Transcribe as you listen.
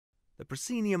the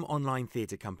Proscenium Online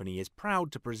Theatre Company is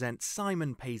proud to present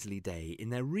Simon Paisley Day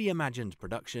in their reimagined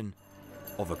production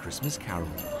of A Christmas Carol.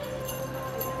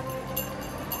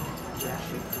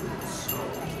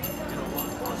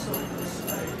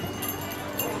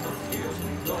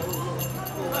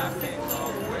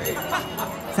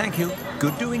 Thank you.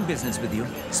 Good doing business with you.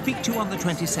 Speak to you on the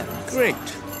 27th. Great.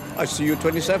 I see you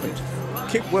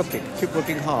 27th. Keep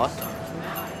working hard.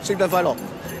 Sing the violin.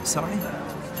 Sorry?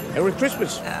 Merry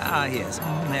Christmas. Yes.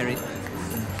 Merry.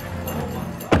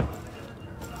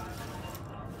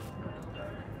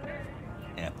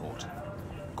 Airport.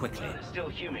 Quickly. It's still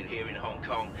humid here in Hong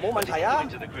Kong. 冇問題啊，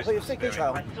 Into the 去 Christmas 飛機 spirit,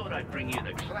 場。 I thought I'd bring you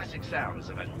the classic sounds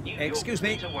of a New York Excuse me.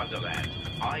 winter wonderland.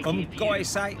 I give you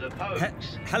Goisai. the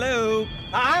Pogues. Hello.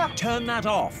 啊 Turn that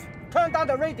off.！Turn down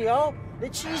the radio，你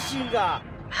黐線㗎！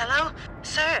 Hello?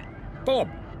 Sir, Bob,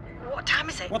 what time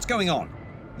is it? what's going on?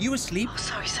 You asleep? Oh,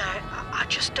 sorry, sir. I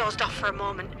just dozed off for a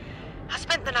moment. I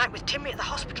spent the night with Timmy at the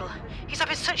hospital. He's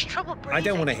having such trouble breathing. I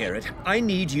don't want to hear it. I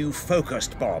need you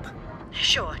focused, Bob.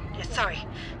 Sure, yes, sorry.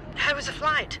 How was the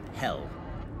flight? Hell.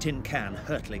 Tin can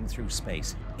hurtling through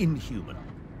space. Inhuman.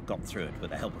 Got through it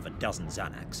with the help of a dozen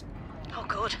Xanax. Oh,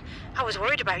 good. I was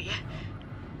worried about you.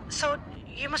 So,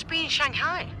 you must be in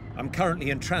Shanghai? I'm currently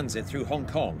in transit through Hong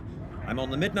Kong. I'm on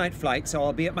the midnight flight, so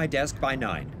I'll be at my desk by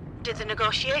 9. Did the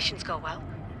negotiations go well?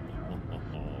 Oh,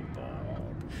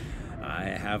 Bob. I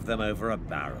have them over a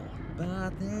barrel,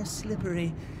 but they're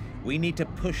slippery. We need to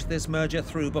push this merger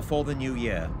through before the new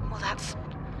year. Well,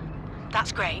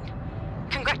 that's great.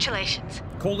 Congratulations.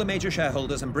 Call the major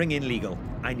shareholders and bring in legal.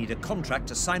 I need a contract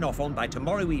to sign off on by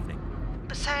tomorrow evening.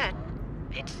 But, sir,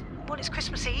 it's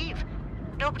Christmas Eve.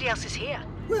 Nobody else is here.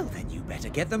 Well, then you better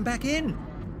get them back in.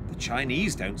 The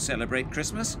Chinese don't celebrate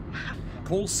Christmas.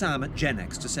 Call Sam at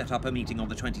Genex to set up a meeting on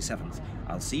the 27th.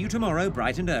 I'll see you tomorrow,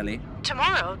 bright and early.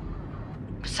 Tomorrow?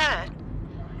 Sir,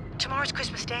 tomorrow's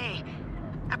Christmas Day.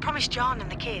 I promised John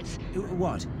and the kids.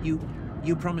 What?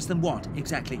 You promised them what,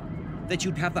 exactly? That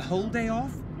you'd have the whole day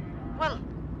off? Well,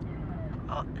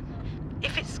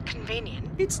 if it's convenient.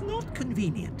 It's not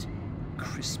convenient.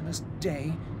 Christmas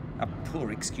Day? A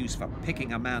poor excuse for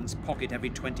picking a man's pocket every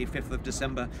 25th of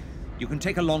December. You can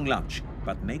take a long lunch,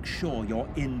 but make sure you're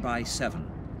in by 7.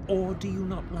 Or do you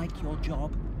not like your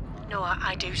job? No,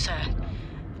 I do, sir.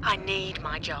 I need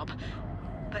my job.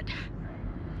 But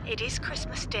it is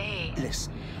Christmas Day.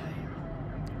 Listen.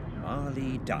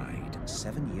 Marley died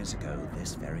 7 years ago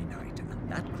this very night, and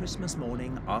that Christmas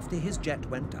morning, after his jet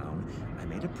went down, I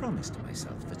made a promise to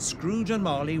myself that Scrooge and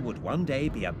Marley would one day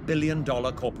be a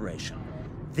billion-dollar corporation.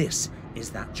 This is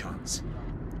that chance.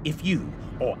 If you,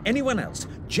 or anyone else,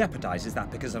 jeopardizes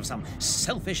that because of some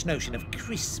selfish notion of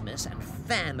Christmas and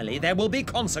family, there will be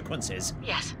consequences.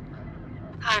 Yes,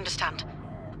 I understand.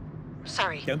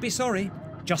 Sorry. Don't be sorry.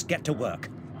 Just get to work.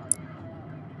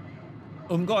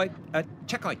 Umgoi,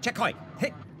 Checkoi.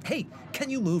 Hey, can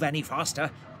you move any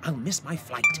faster? I'll miss my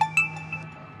flight.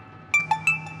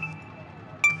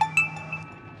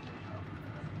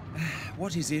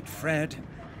 What is it, Fred?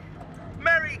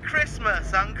 Merry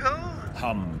Christmas, Uncle.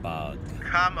 Humbug.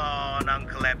 Come on,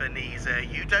 Uncle Ebenezer,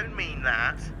 you don't mean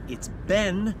that. It's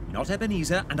Ben, not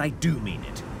Ebenezer, and I do mean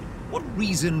it. What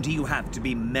reason do you have to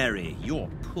be merry? You're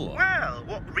poor. Well,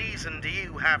 what reason do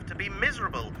you have to be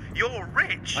miserable? You're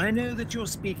rich. I know that you're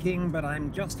speaking, but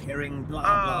I'm just hearing blah,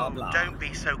 blah, blah. Don't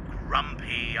be so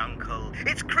grumpy, Uncle.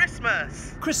 It's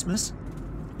Christmas. Christmas?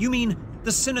 You mean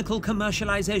the cynical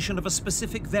commercialization of a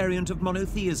specific variant of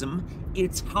monotheism?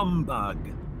 It's humbug.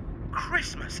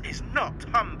 Christmas is not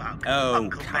humbug, Oh,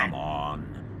 Uncle come Ben.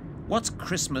 on. What's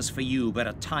Christmas for you but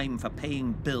a time for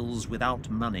paying bills without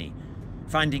money?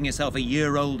 Finding yourself a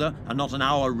year older and not an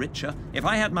hour richer? If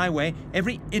I had my way,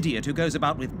 every idiot who goes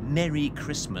about with Merry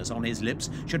Christmas on his lips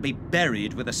should be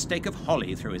buried with a stake of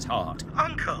holly through his heart.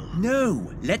 Uncle.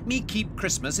 No, let me keep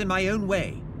Christmas in my own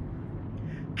way.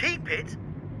 Keep it?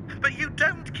 But you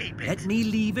don't keep it. Let me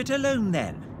leave it alone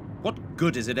then. What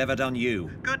good has it ever done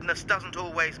you? Goodness doesn't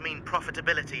always mean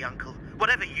profitability, Uncle,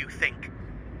 whatever you think.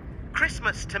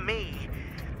 Christmas, to me,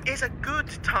 is a good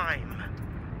time.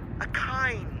 A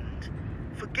kind,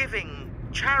 forgiving,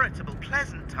 charitable,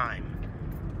 pleasant time.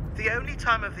 The only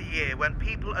time of the year when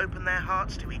people open their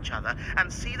hearts to each other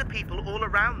and see the people all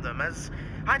around them as,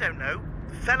 I don't know,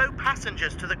 fellow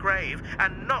passengers to the grave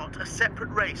and not a separate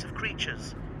race of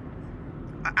creatures.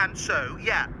 And so,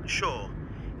 yeah, sure.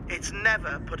 It's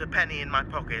never put a penny in my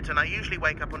pocket, and I usually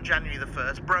wake up on January the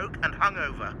 1st broke and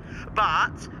hungover.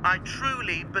 But I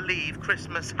truly believe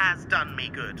Christmas has done me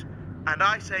good. And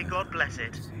I say God bless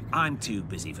it. I'm too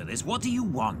busy for this. What do you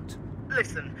want?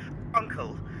 Listen,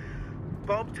 Uncle,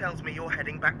 Bob tells me you're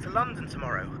heading back to London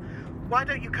tomorrow. why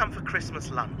don't you come for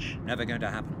Christmas lunch? Never going to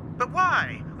happen. But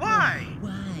why? Why?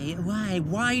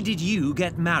 Why did you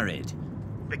get married?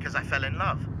 Because I fell in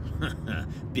love.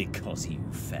 Because you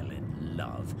fell in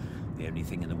love. The only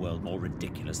thing in the world more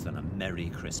ridiculous than a Merry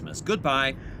Christmas.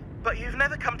 Goodbye. But you've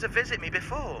never come to visit me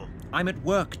before. I'm at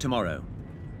work tomorrow.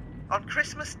 On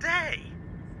Christmas Day?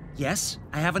 Yes,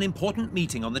 I have an important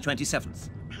meeting on the 27th.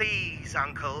 Please,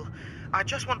 Uncle. I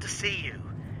just want to see you.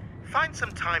 Find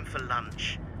some time for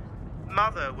lunch.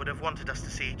 Mother would have wanted us to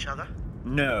see each other.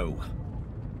 No.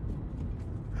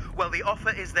 Well, the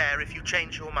offer is there if you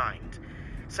change your mind.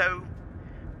 So,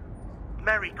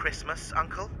 Merry Christmas,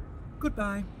 Uncle.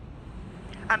 Goodbye.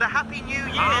 And a Happy New Year!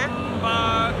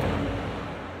 Humbug!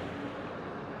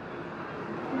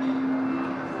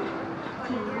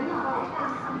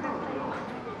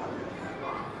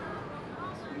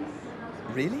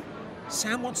 Really?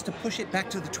 Sam wants to push it back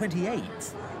to the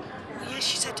 28th. Yeah,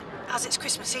 she said, as it's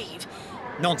Christmas Eve.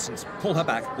 Nonsense. Pull her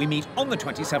back. We meet on the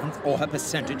 27th or her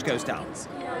percentage goes down.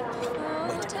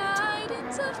 Wait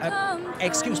a minute.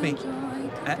 Excuse me.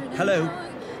 Hello?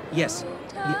 Yes.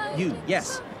 You,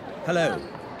 yes. Hello.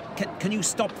 Can you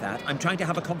stop that? I'm trying to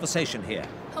have a conversation here.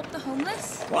 Help the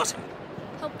homeless? What?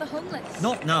 Help the homeless.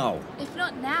 Not now. If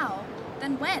not now,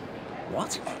 then when?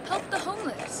 What? Help the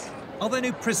homeless. Are there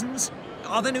no prisons?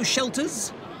 Are there no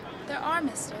shelters? There are,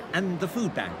 mister. And the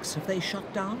food banks, have they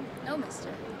shut down? No, mister.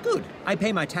 Good. I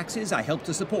pay my taxes, I help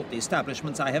to support the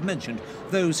establishments I have mentioned.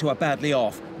 Those who are badly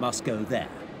off must go there.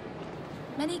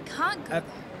 Many can't go there.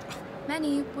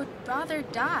 Many would rather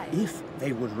die. If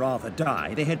they would rather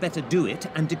die, they had better do it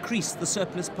and decrease the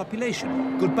surplus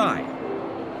population. Goodbye.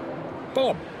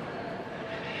 Bob!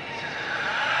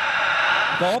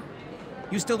 Bob?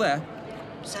 You still there?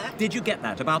 Sir? Did you get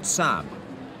that about Sam?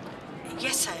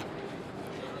 Yes, sir.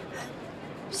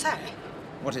 Sir?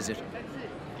 What is it?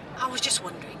 I was just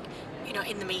wondering,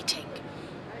 in the meeting,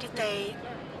 did they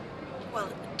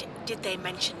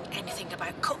mention anything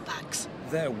about cutbacks?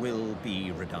 There will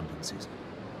be redundancies.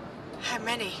 How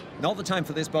many? Not the time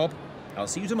for this, Bob. I'll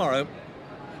see you tomorrow.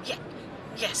 Yeah,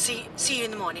 see you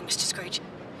in the morning, Mr. Scrooge.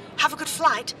 Have a good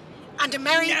flight, and a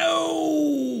merry...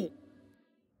 No!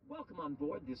 Welcome on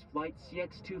board this flight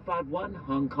CX251,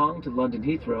 Hong Kong to London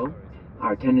Heathrow.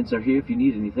 Our attendants are here if you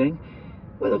need anything.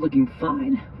 Weather looking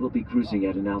fine. We'll be cruising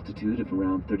at an altitude of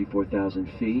around 34,000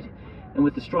 feet. And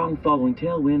with the strong following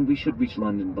tailwind, we should reach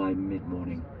London by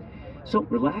mid-morning. So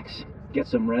relax, get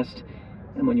some rest,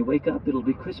 and when you wake up, it'll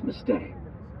be Christmas Day.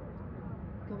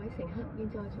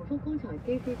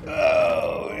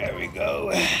 Oh, there we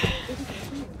go.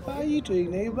 How are you doing,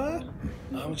 neighbor?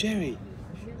 I'm Jerry.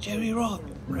 Jerry Roth.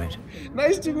 Right.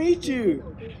 Nice to meet you.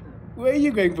 Where are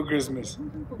you going for Christmas?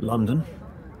 London.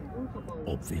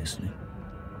 Obviously.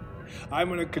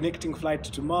 I'm on a connecting flight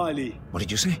to Marley. What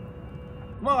did you say?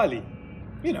 Marley.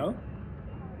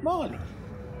 Marley.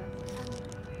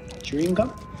 Chewing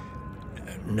gum?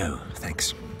 No,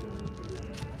 thanks.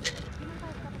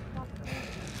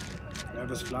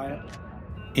 Nervous flyer?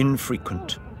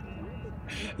 Infrequent.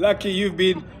 Lucky you've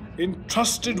been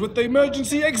entrusted with the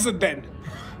emergency exit then.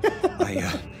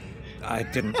 I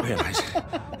didn't realize.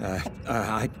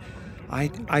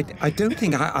 I don't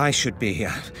think I should be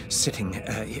sitting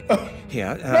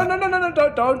here. No,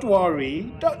 don't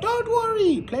worry. Don't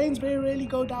worry. Planes very rarely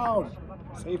go down.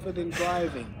 Safer than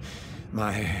driving.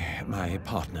 My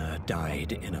partner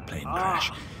died in a plane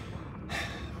crash.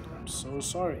 I'm so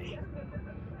sorry.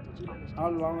 How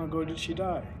long ago did she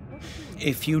die?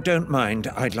 If you don't mind,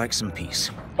 I'd like some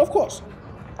peace. Of course,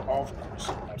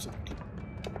 absolutely.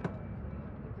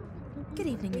 Good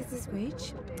evening, Mrs.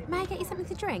 Scrooge. May I get you something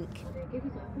to drink?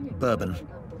 Bourbon. Here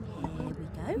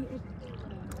we go.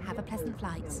 Have a pleasant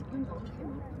flight.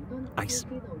 Ice.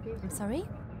 I'm sorry?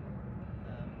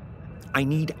 I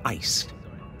need ice.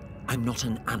 I'm not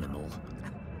an animal.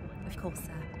 Oh, of course,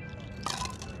 sir.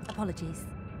 Apologies.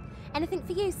 Anything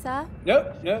for you, sir?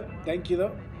 No, thank you,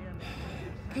 though.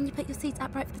 Can you put your seat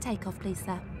upright for the takeoff, please,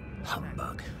 sir?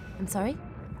 Humbug. I'm sorry?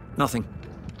 Nothing.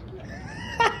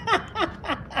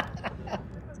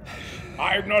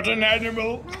 I'm not an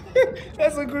animal.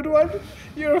 That's a good one.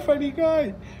 You're a funny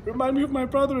guy. Remind me of my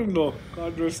brother-in-law.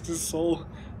 God rest his soul.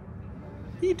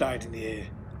 He died in the air.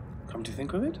 Come to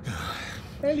think of it,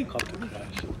 helicopter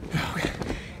crash.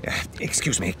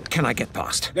 Excuse me, can I get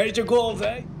past? Nature calls,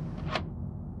 eh?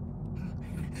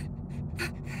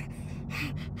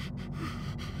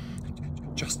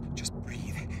 Just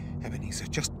breathe, Ebenezer.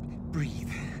 Just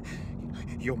breathe.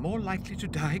 You're more likely to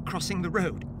die crossing the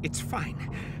road. It's fine.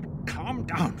 Calm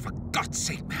down, for God's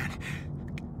sake, man.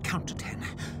 Count to 10.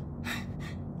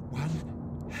 1,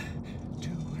 2,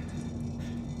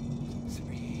 3,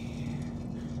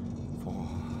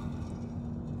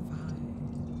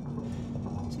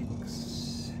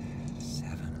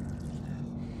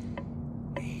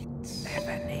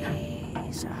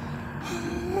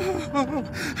 Oh.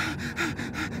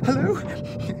 Hello?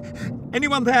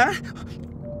 Anyone there?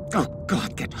 Oh,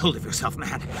 God, get hold of yourself,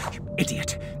 man. You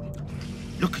idiot.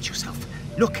 Look at yourself.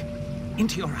 Look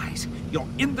into your eyes. You're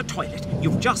in the toilet.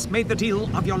 You've just made the deal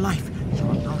of your life.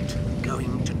 You're not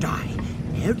going to die.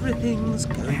 Everything's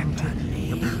going to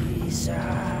be...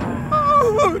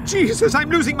 Oh, Jesus, I'm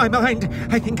losing my mind.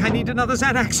 I think I need another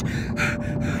Xanax.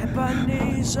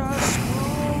 Ebenezer,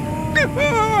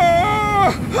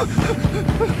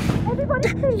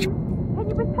 Everybody please, can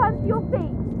you return to your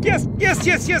seat?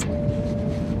 Yes.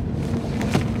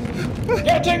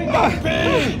 Getting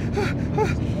bumpy!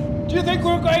 Do you think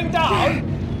we're going down?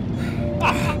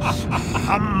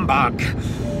 Humbug!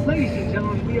 Ladies and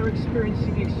gentlemen, we are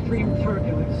experiencing extreme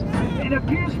turbulence. It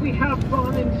appears we have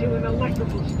fallen into an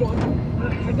electrical storm.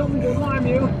 I don't mean to alarm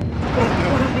you, but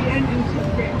one of the engines has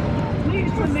failed.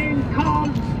 Please remain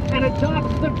calm and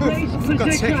adopt the brace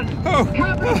position.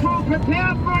 Cabin crew,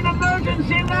 prepare for an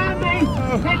emergency landing.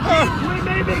 It seems we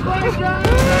may be going down.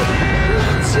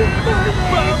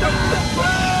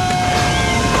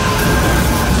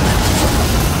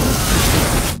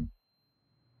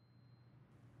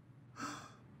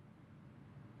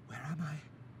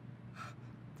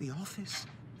 The office?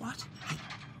 What?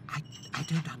 I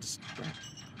don't understand.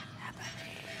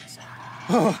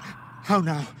 Oh, how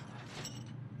now?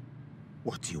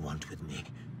 What do you want with me?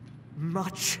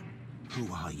 Much.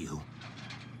 Who are you?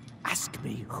 Ask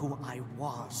me who I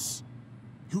was.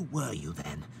 Who were you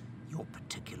then? You're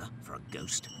particular for a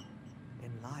ghost.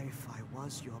 In life, I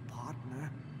was your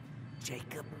partner,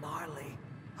 Jacob Marley.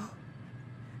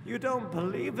 You don't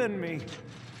believe in me.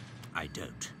 I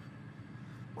don't.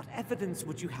 What evidence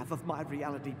would you have of my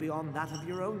reality beyond that of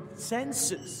your own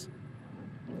senses?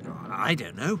 I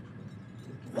don't know.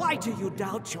 Why do you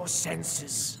doubt your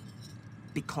senses?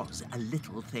 Because a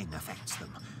little thing affects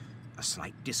them. A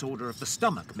slight disorder of the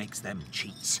stomach makes them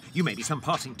cheats. You may be some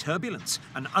passing turbulence,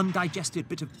 an undigested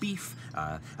bit of beef,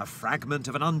 a fragment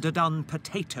of an underdone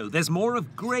potato. There's more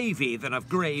of gravy than of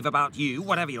grave about you,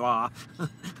 whatever you are.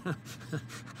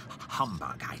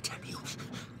 Humbug, I tell you.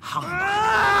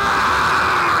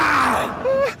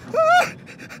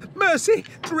 Mercy,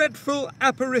 dreadful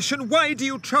apparition, why do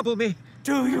you trouble me?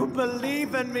 Do you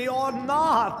believe in me or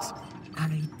not?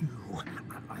 I do.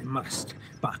 I must.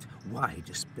 But why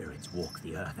do spirits walk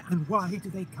the earth, and why do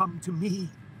they come to me?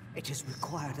 It is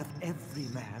required of every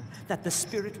man that the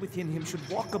spirit within him should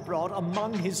walk abroad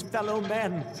among his fellow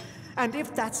men. And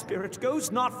if that spirit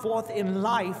goes not forth in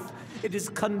life, it is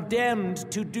condemned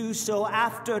to do so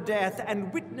after death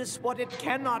and witness what it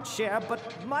cannot share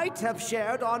but might have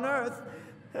shared on earth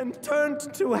and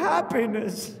turned to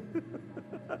happiness.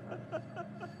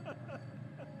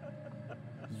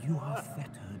 You are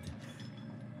fettered.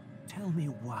 Tell me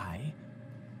why.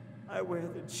 I wear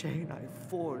the chain I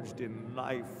forged in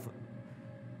life.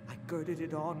 I girded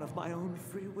it on of my own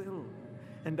free will,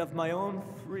 and of my own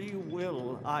free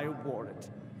will I wore it.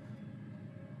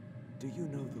 Do you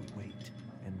know the weight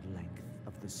and length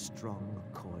of the strong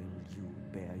coil you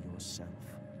bear yourself?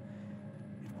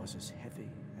 It was as heavy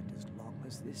and as long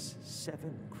as this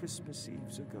 7 Christmas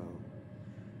Eves ago.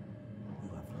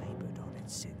 You have labored on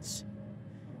it since.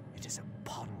 It is a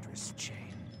ponderous chain.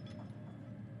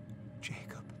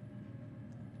 Jacob.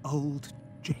 Old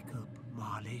Jacob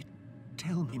Marley,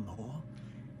 tell me more.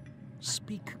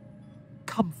 Speak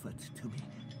comfort to me.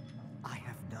 I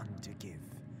have none to give,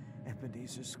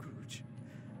 Ebenezer Scrooge.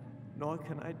 Nor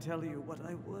can I tell you what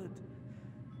I would.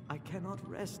 I cannot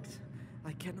rest.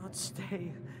 I cannot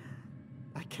stay.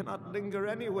 I cannot linger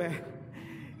anywhere.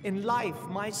 In life,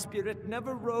 my spirit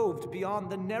never roved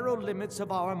beyond the narrow limits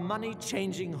of our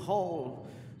money-changing hole.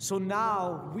 So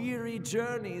now, weary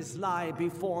journeys lie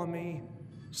before me.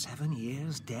 7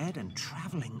 years dead and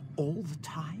traveling all the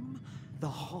time? The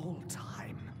whole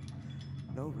time.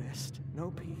 No rest,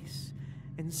 no peace.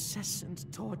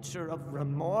 Incessant torture of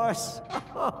remorse.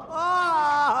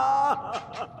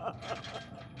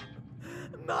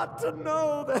 Not to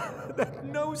know that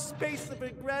no space of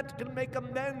regret can make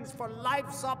amends for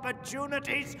life's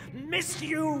opportunities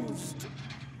misused.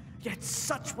 Yet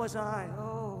such was I,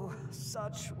 oh,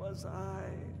 such was I.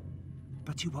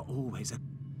 But you were always a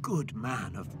good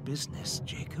man of business,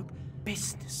 Jacob.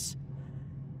 Business?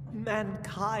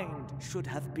 Mankind should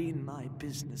have been my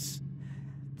business.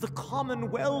 The common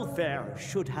welfare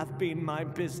should have been my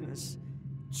business.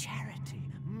 Charity,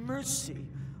 mercy,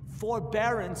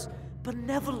 forbearance,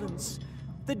 benevolence.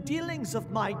 The dealings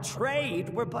of my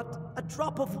trade were but a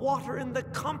drop of water in the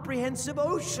comprehensive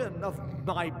ocean of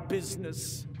my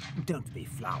business. Don't be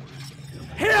flowery, Jacob.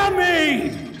 Hear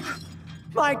me!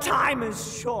 My time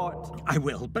is short. I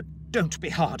will, but Don't be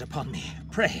hard upon me,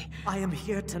 pray. I am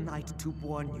here tonight to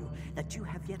warn you that you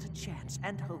have yet a chance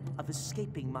and hope of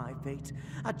escaping my fate.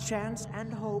 A chance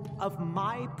and hope of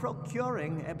my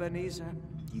procuring Ebenezer.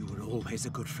 You were always a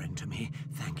good friend to me.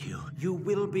 Thank you. You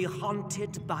will be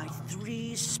haunted by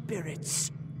 3 spirits.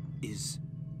 Is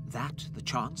that the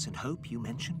chance and hope you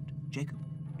mentioned, Jacob?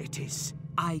 It is.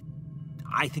 I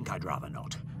think I'd rather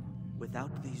not.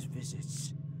 Without these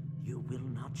visits, you will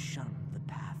not shun the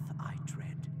path I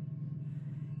tread.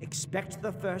 Expect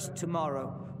the first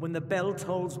tomorrow, when the bell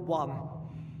tolls 1.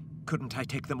 Couldn't I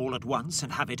take them all at once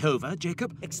and have it over,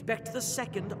 Jacob? Expect the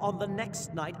second on the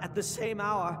next night at the same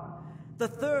hour. The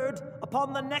third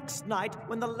upon the next night,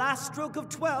 when the last stroke of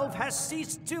 12 has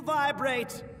ceased to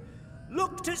vibrate.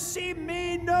 Look to see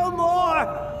me no more,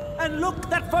 and look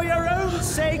that for your own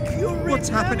sake you What's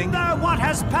happening? remember what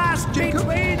has passed Jacob?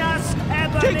 between us,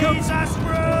 Ebenezer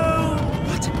Scrooge!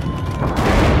 What?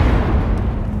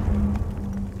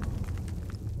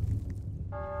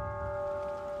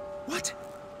 What?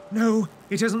 No,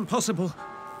 it isn't possible.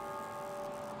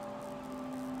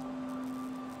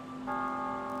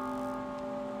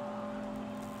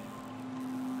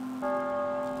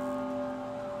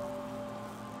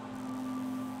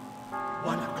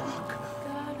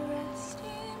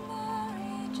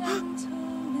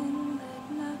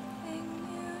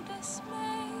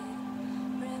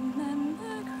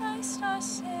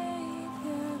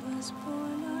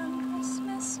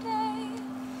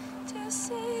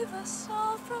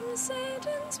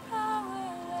 Satan's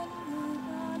power and move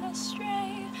on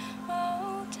astray.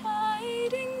 Oh,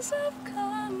 tidings of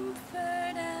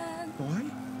comfort and... Boy?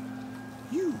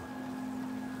 You?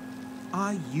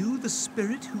 Are you the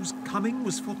spirit whose coming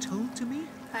was foretold to me?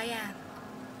 I am.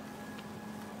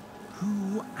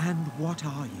 Who and what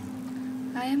are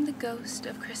you? I am the ghost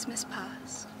of Christmas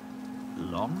past.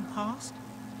 Long past?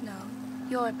 No,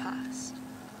 your past.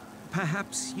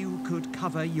 Perhaps you could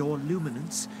cover your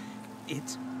luminance.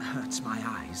 It hurts my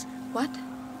eyes. What?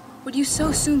 Would you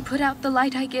so soon put out the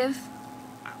light I give?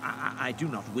 I do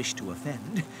not wish to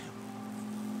offend.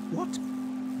 What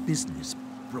business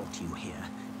brought you here?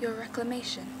 Your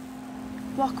reclamation.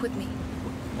 Walk with me.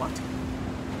 What?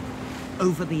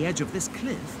 Over the edge of this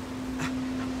cliff?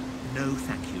 No,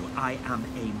 thank you. I am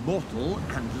a mortal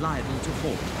and liable to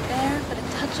fall. There, but a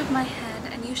touch of my hand,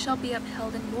 and you shall be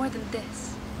upheld in more than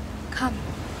this. Come,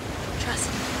 trust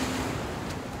me.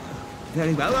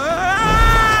 Very well.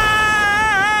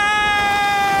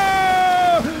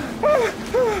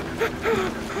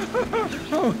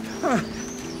 Oh,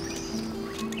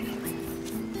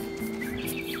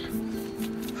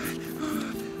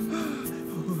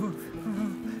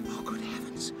 good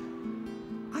heavens.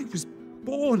 I was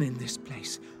born in this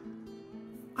place.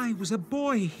 I was a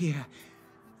boy here.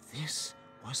 This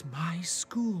was my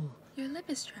school. Your lip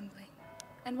is trembling.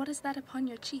 And what is that upon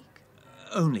your cheek?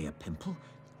 Only a pimple.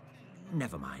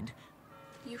 Never mind.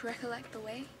 You recollect the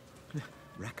way?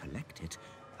 Recollect it?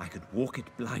 I could walk it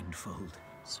blindfold.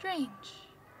 Strange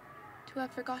to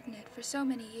have forgotten it for so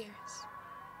many years.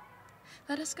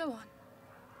 Let us go on.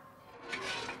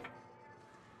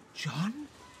 John?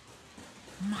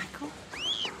 Michael?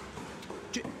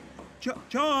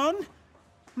 John?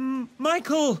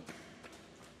 Michael!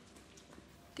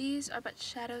 These are but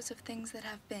shadows of things that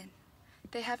have been.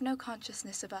 They have no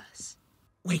consciousness of us.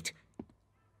 Wait.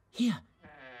 Here.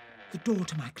 The door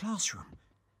to my classroom.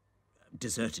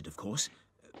 Deserted, of course.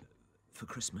 For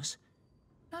Christmas.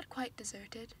 Not quite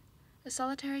deserted. A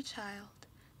solitary child,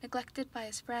 neglected by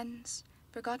his friends,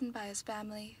 forgotten by his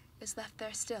family, is left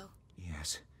there still.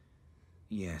 Yes.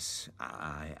 Yes,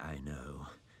 I know.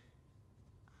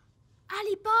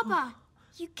 Ali Baba,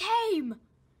 you came!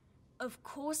 Of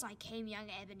course I came, young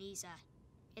Ebenezer.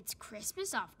 It's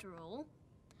Christmas after all.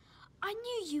 I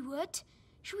knew you would.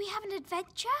 Shall we have an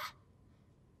adventure?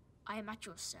 I am at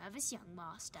your service, young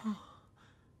master.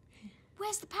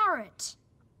 Where's the parrot?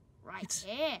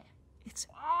 Here. It's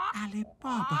Ali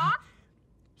Baba.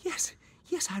 Yes,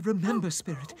 I remember,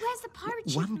 Spirit. Where's the pirate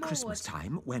chief, One Lord? Christmas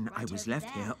time, when I was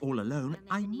left there, here all alone, young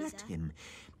I Ebenezer. met him.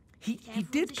 He Careful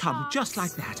did of the come just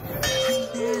like sharks. that. And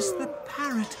there's the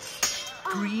parrot.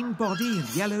 Green body and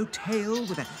yellow tail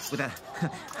with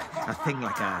a thing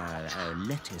like a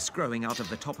lettuce growing out of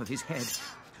the top of his head.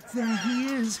 There he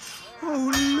is.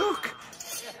 Oh, look.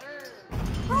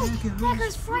 There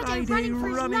goes Friday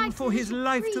running for his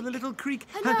life to to the little creek.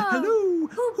 Hello.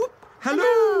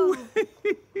 Hello.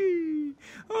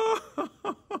 Hello.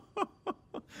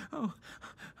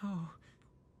 Oh,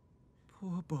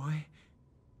 poor boy.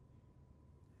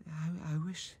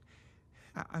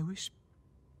 I wish.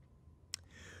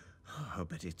 Oh,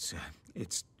 but it's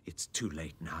too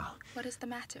late now. What is the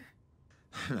matter?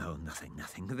 No, nothing.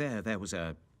 There was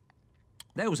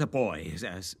a boy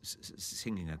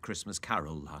singing a Christmas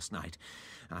carol last night.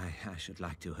 I should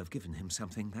like to have given him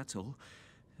something, that's all.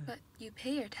 But you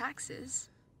pay your taxes.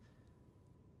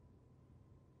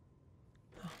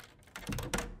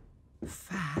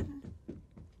 Fan?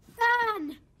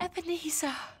 Fan!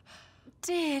 Ebenezer!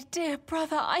 Dear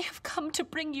brother, I have come to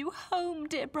bring you home,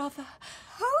 dear brother.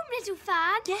 Home, little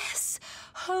Fan? Yes,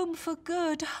 home for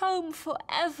good, home for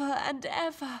ever and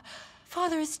ever.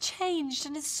 Father has changed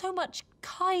and is so much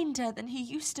kinder than he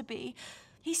used to be.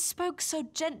 He spoke so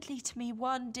gently to me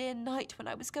one dear night when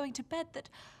I was going to bed that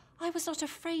I was not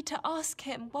afraid to ask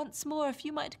him once more if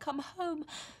you might come home.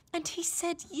 And he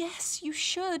said, yes, you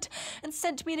should, and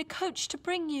sent me in a coach to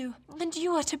bring you. And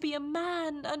you are to be a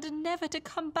man and never to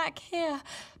come back here.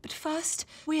 But first,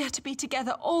 we are to be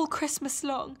together all Christmas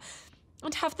long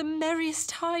and have the merriest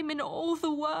time in all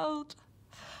the world.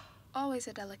 Always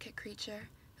a delicate creature,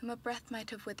 whom a breath might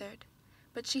have withered,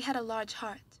 but she had a large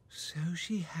heart. So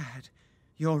she had.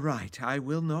 You're right, I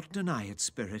will not deny it,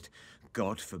 Spirit.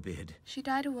 God forbid. She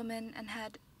died a woman and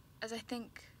had, as I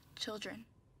think, children.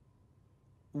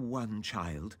 One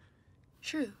child?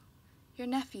 True. Your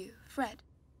nephew, Fred.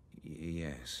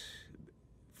 Yes,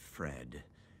 Fred.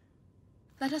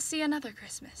 Let us see another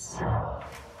Christmas.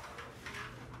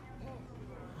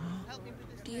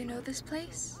 Do you know this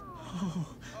place? Oh,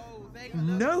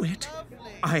 know it?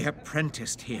 I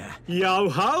apprenticed here.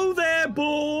 Yo-ho there,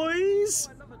 boys!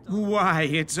 Why,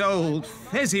 it's old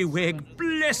Fezziwig.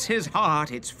 Bless his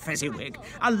heart, it's Fezziwig.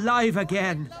 Alive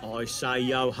again. I say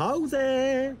yo-ho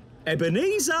there.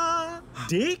 Ebenezer!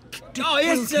 Dick! Oh,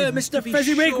 yes, Mr. Fezziwig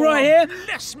Fezziwig right here.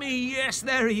 Bless me, yes,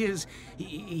 there he is.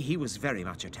 He was very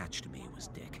much attached to me, was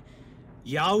Dick.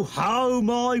 Yo-ho,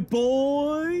 my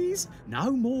boys!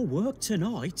 No more work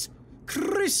tonight.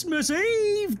 Christmas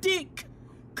Eve, Dick!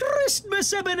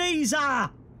 Christmas, Ebenezer!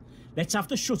 Let's have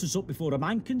the shutters up before a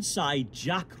man can say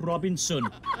Jack Robinson.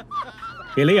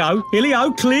 Hilly-ho,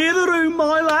 clear the room,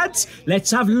 my lads. Let's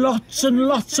have lots and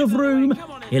lots of room.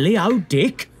 Hilly-ho,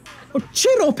 Dick. Oh,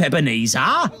 cheer up,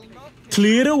 Ebenezer.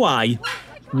 Clear away.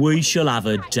 We shall have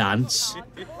a dance.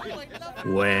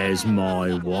 Where's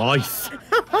my wife?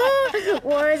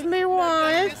 Where's me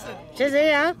wife? She's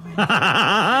here.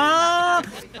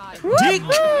 Dick,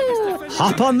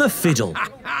 hop on the fiddle.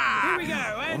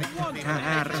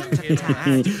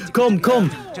 Come,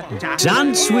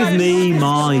 dance with me,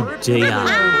 my dear.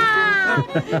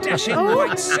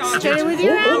 Stay with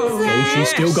your hands. Oh, she's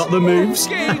still got the moves.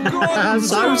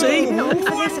 So's he.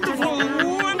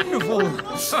 Wonderful.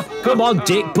 Come on,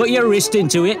 Dick, put your wrist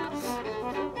into it.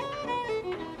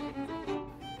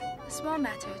 A small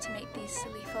matter to make these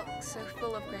silly folks so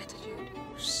full of gratitude.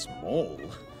 Small?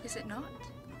 Is it not?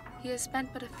 He has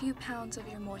spent but a few pounds of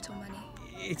your mortal money.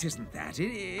 It isn't that.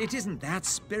 It isn't that,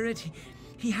 Spirit.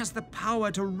 He has the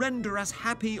power to render us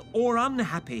happy or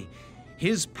unhappy.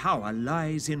 His power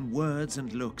lies in words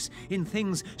and looks, in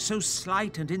things so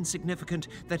slight and insignificant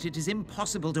that it is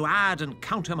impossible to add and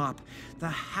count them up. The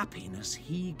happiness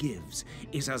he gives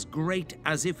is as great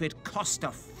as if it cost a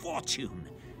fortune.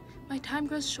 My time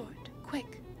grows short.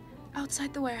 Quick,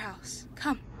 outside the warehouse.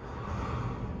 Come.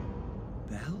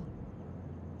 Belle?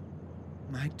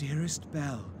 My dearest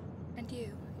Belle. And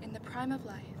you, in the prime of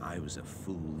life. I was a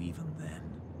fool even then.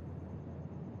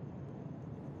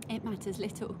 It matters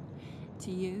little to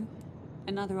you.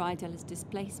 Another idol has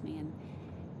displaced me, and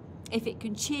if it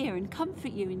can cheer and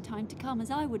comfort you in time to come, as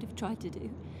I would have tried to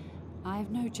do, I have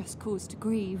no just cause to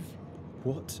grieve.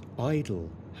 What idol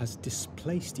has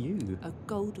displaced you? A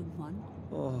golden one.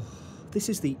 Oh, this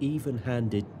is the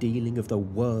even-handed dealing of the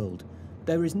world.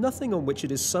 There is nothing on which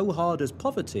it is so hard as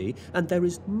poverty, and there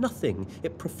is nothing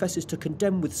it professes to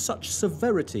condemn with such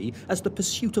severity as the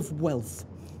pursuit of wealth.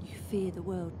 You fear the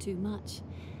world too much.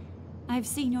 I have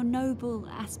seen your noble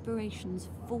aspirations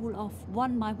fall off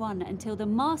one by one until the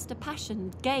master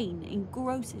passion, gain,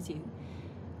 engrosses you.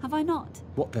 Have I not?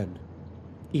 What then?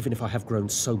 Even if I have grown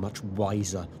so much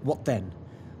wiser, what then?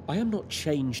 I am not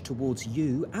changed towards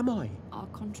you, am I? Our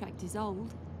contract is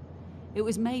old. It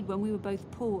was made when we were both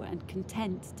poor and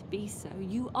content to be so.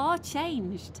 You are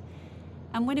changed.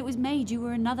 And when it was made, you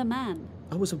were another man.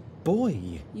 I was a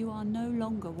boy. You are no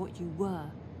longer what you were.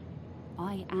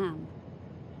 I am.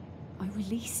 I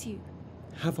release you.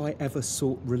 Have I ever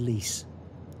sought release?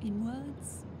 In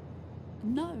words?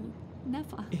 No,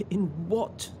 never. In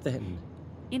what, then?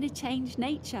 In a changed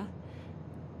nature.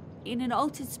 In an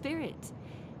altered spirit.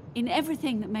 In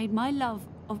everything that made my love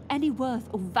of any worth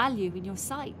or value in your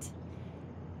sight.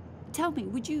 Tell me,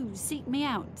 would you seek me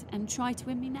out and try to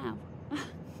win me now?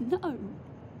 No.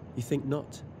 You think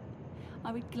not?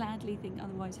 I would gladly think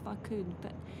otherwise if I could,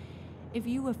 but if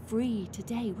you were free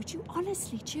today, would you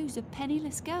honestly choose a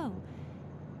penniless girl?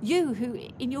 You, who,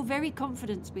 in your very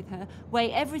confidence with her,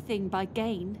 weigh everything by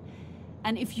gain.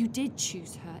 And if you did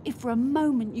choose her, if for a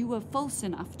moment you were false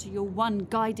enough to your one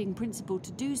guiding principle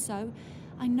to do so,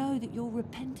 I know that your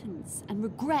repentance and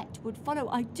regret would follow.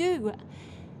 I do.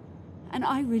 And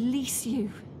I release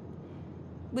you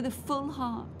with a full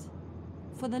heart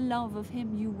for the love of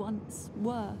him you once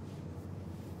were.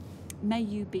 May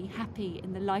you be happy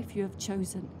in the life you have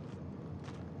chosen.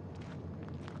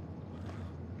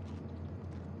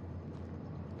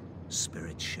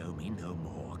 Spirit, show me no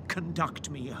more. Conduct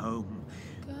me home.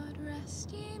 God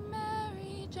rest ye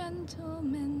merry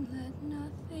gentlemen, let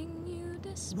nothing you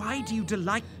dismay. Why do you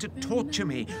delight to torture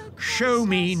me? Show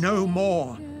me no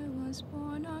more. Was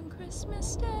born on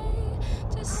Christmas Day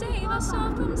to save us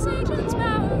all from Satan's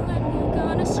power when we've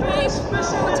gone astray.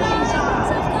 Tidings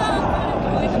of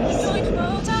comfort and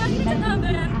joyful tidings of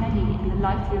comfort and the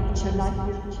life you have chosen.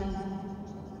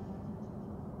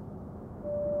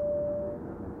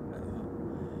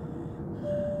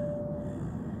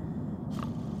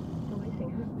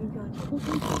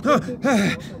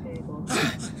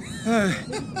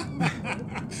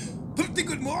 Pretty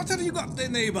good mortar you got there,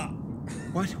 neighbour.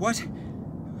 What?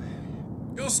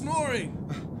 You're snoring.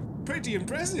 Pretty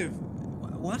impressive.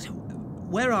 What?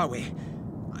 Where are we?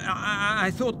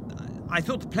 I thought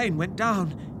the plane went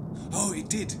down. Oh, it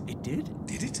did. It did?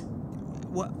 Did it?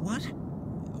 What?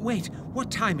 Wait,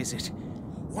 what time is it?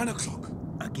 1 o'clock.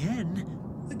 Again?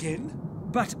 Again?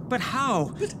 But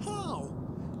how? But how?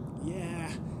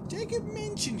 Yeah, Jacob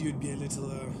mentioned you'd be a little,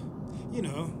 you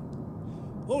know.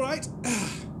 All right.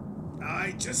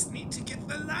 I just need to get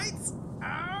the lights.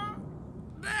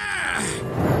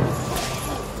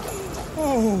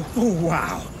 Oh,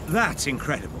 wow. That's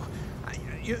incredible.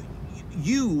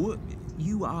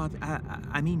 You are,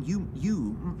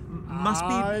 you must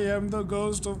be... I am the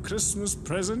ghost of Christmas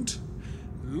present.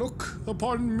 Look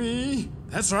upon me.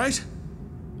 That's right.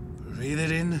 Breathe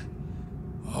it in.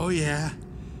 Oh, yeah.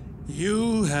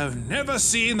 You have never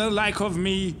seen the like of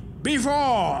me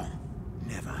before.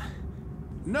 Never.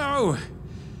 No.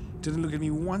 Didn't look at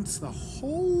me once the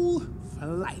whole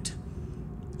flight.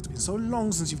 It's been so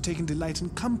long since you've taken delight in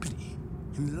company,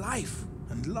 in life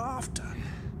and laughter,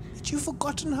 that you've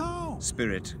forgotten how.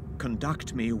 Spirit,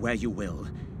 conduct me where you will.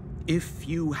 If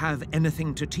you have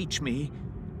anything to teach me,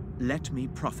 let me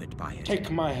profit by it.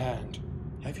 Take my hand.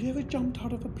 Have you ever jumped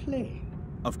out of a plane?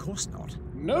 Of course not.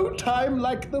 No time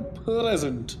like the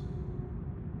present.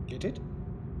 Get it?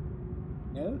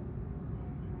 No?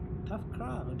 Tough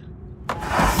crowd.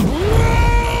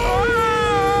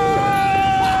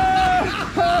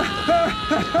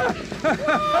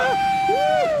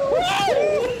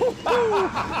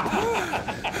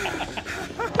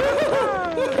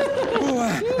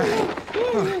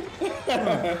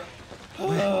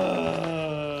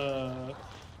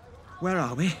 Where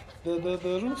are we? The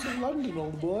roofs of London,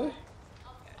 old boy.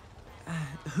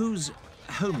 Whose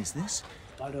home is this?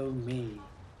 Follow me.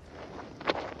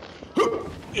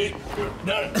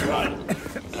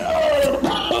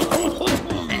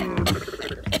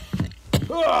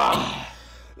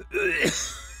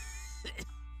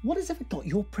 What has ever got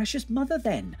your precious mother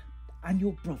then? And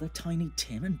your brother Tiny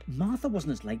Tim, and Martha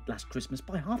wasn't as late last Christmas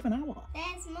by half an hour.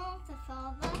 There's Martha,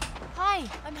 Father. Hi,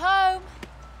 I'm home.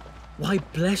 Why,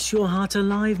 bless your heart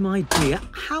alive, my dear.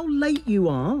 How late you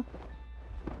are.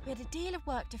 We had a deal of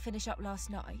work to finish up last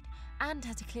night and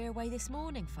had to clear away this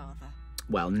morning, Father.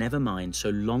 Well, never mind, so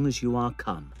long as you are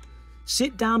come.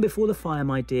 Sit down before the fire,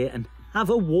 my dear, and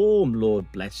have a warm,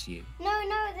 Lord bless you. No,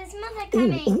 there's Mother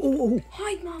coming. Oh.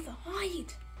 Hide, Mother,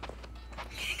 hide.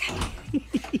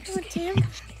 Come on, Tim.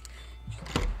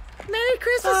 Merry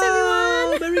Christmas,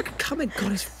 everyone! Merry... Come on,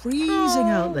 God, it's freezing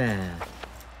out there.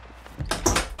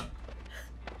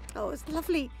 Oh, it's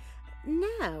lovely.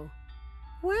 Now,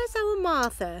 where's our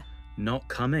Martha? Not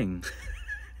coming.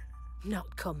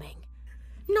 Not coming.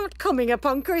 Not coming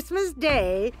upon Christmas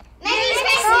Day. Merry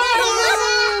Christmas!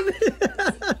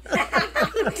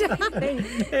 Darling.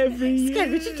 Every year.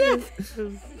 Scared me to death.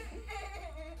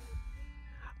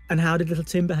 And how did little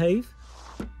Tim behave?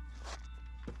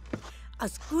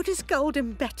 As good as gold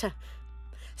and better.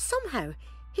 Somehow,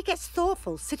 he gets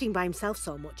thoughtful sitting by himself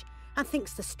so much and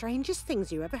thinks the strangest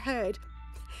things you ever heard.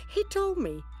 He told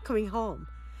me, coming home,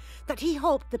 that he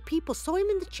hoped the people saw him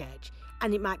in the church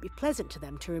and it might be pleasant to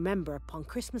them to remember upon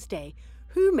Christmas Day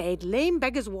who made lame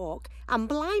beggars walk and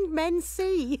blind men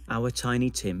see. Our Tiny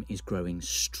Tim is growing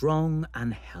strong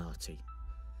and hearty.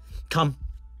 Come,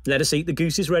 let us eat. The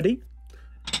goose is ready.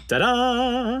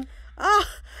 Ta-da! Ah,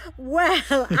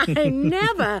 Well, I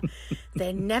never.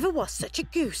 There never was such a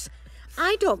goose.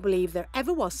 I don't believe there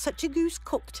ever was such a goose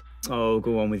cooked. Oh,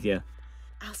 go on with you.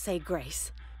 I'll say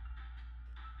grace.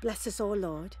 Bless us, O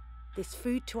Lord, this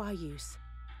food to our use,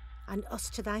 and us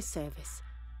to thy service,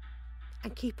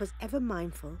 and keep us ever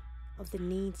mindful of the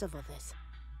needs of others.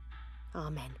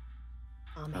 Amen.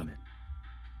 Amen. Amen.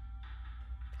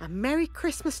 A Merry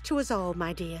Christmas to us all,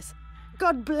 my dears.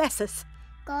 God bless us.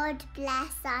 God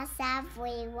bless us,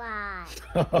 everyone.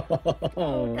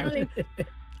 Oh, darling.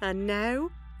 And now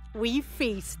we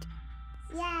feast.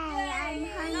 Yay, I'm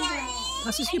hungry.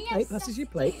 Passes your plate, passes your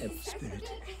plate.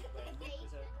 Spirit,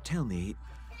 tell me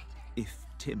if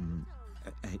Tim,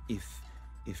 if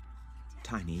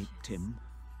Tiny Tim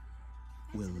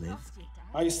will live.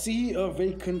 I see a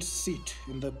vacant seat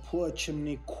in the poor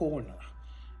chimney corner,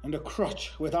 and a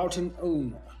crutch without an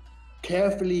owner,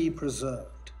 carefully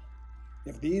preserved.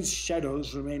 If these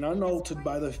shadows remain unaltered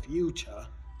by the future,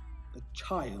 the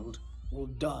child will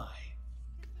die.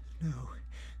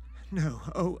 No,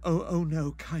 oh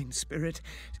no, kind spirit.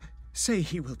 Say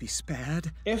he will be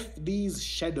spared. If these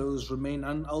shadows remain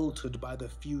unaltered by the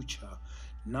future,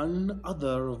 none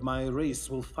other of my race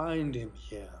will find him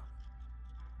here.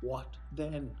 What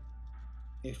then?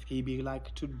 If he be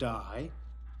like to die,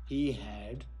 he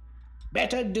had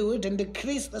better do it and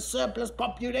decrease the surplus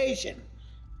population.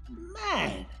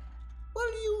 Man,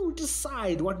 will you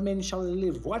decide what men shall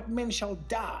live, what men shall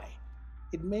die?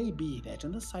 It may be that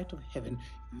in the sight of heaven,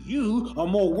 you are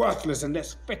more worthless and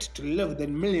less fit to live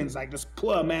than millions like this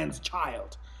poor man's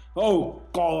child. Oh,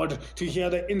 God, to hear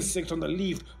the insect on the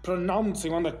leaf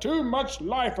pronouncing on the too much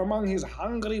life among his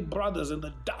hungry brothers in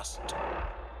the dust.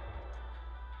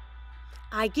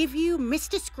 I give you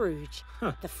Mr. Scrooge,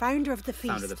 the founder of the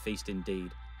feast. Founder of the feast,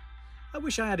 indeed. I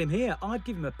wish I had him here. I'd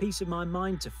give him a piece of my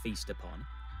mind to feast upon,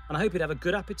 and I hope he'd have a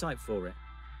good appetite for it.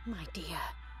 My dear,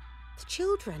 the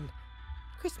children.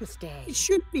 Christmas Day. It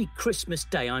should be Christmas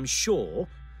Day, I'm sure.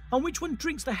 On which one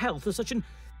drinks the health of such an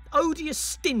odious,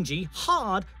 stingy,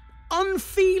 hard,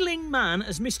 unfeeling man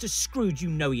as Mr. Scrooge.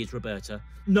 You know he is, Roberta.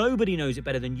 Nobody knows it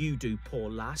better than you do, poor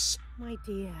lass. My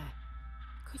dear,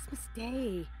 Christmas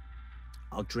Day.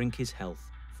 I'll drink his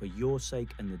health for your sake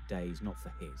and the day's, not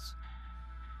for his.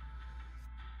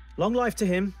 Long life to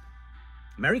him,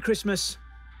 Merry Christmas,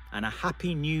 and a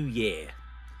Happy New Year.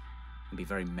 He'll be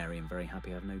very merry and very happy,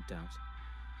 I have no doubt.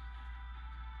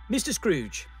 Mr.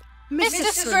 Scrooge.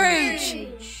 Mr.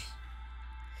 Scrooge!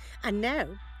 And now,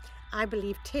 I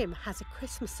believe Tim has a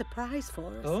Christmas surprise for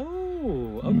us.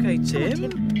 Oh, okay, Tim. Come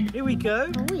on, Tim. Here we go.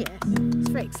 Oh, yes. It's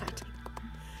very exciting.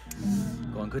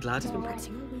 Go on, good lad. Twinkle,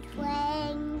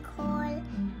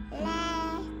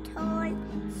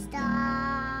 little star,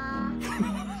 how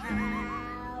I wonder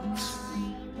what's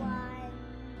you.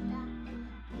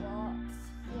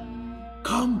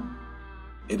 Come,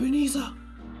 Ebenezer.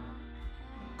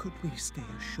 Could we stay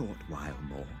a short while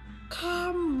more?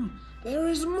 Come, there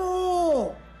is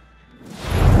more.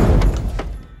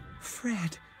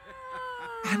 Fred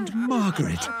and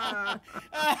Margaret.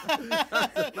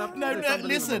 No,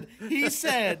 listen. He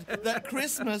said that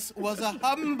Christmas was a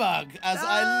humbug as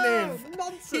I live.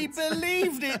 Nonsense. He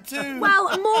believed it too.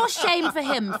 Well, more shame for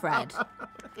him, Fred.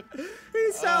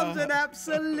 He sounds an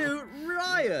absolute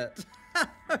riot.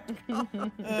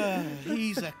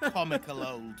 He's a comical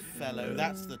old fellow,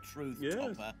 that's the truth,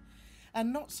 Topper.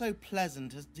 And not so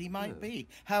pleasant as he might be.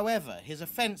 However, his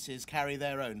offences carry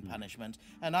their own punishment,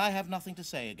 and I have nothing to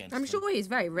say against I'm him. sure he's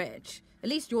very rich. At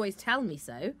least you always tell me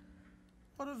so.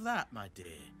 What of that, my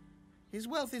dear? His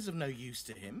wealth is of no use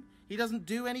to him. He doesn't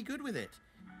do any good with it.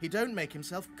 He don't make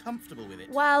himself comfortable with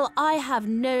it. Well, I have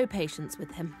no patience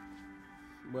with him.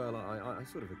 Well, I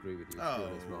sort of agree with you, to be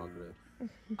honest, Margaret.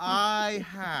 I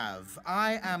have.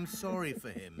 I am sorry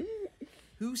for him.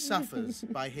 Who suffers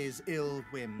by his ill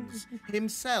whims?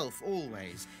 Himself,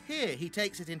 always. Here, he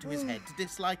takes it into his head to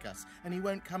dislike us, and he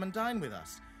won't come and dine with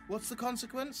us. What's the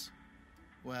consequence?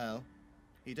 Well,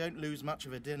 he don't lose much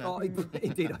of a dinner. Oh,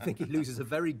 indeed, I think he loses a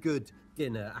very good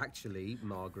dinner, actually,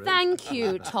 Margaret. Thank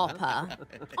you, Topper.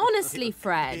 Honestly,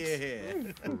 Fred.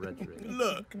 Here. Frederick.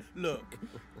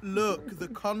 Look, the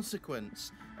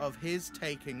consequence of his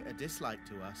taking a dislike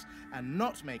to us and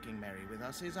not making merry with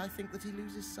us is, I think, that he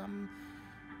loses some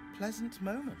pleasant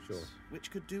moments,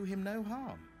 which could do him no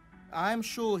harm. I am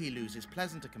sure he loses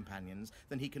pleasanter companions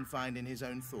than he can find in his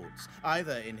own thoughts,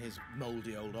 either in his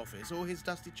mouldy old office or his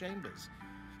dusty chambers.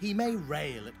 He may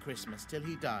rail at Christmas till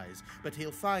he dies, but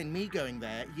he'll find me going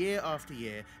there year after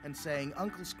year and saying,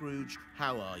 "Uncle Scrooge,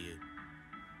 how are you?"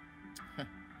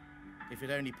 If it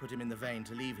only put him in the vein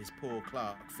to leave his poor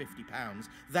clerk £50,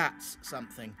 that's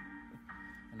something.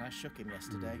 and I shook him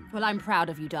yesterday. Well, I'm proud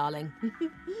of you, darling.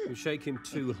 You shake him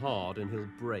too hard and he'll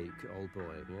break, old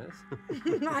boy, yes?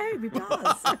 I hope he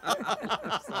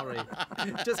does. Sorry.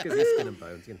 Just because he's skin and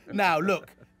bones, you know. Now,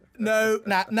 look. No,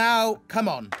 now, come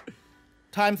on.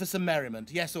 Time for some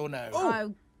merriment, yes or no?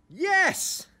 Oh,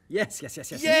 yes! Yes.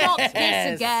 Not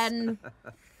this again.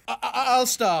 I'll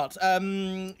start.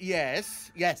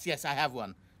 Yes, I have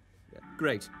one.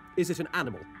 Great. Is it an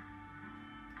animal?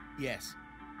 Yes.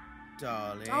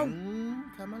 Darling,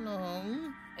 come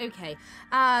along. Okay,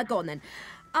 go on then.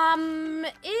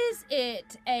 Is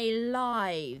it a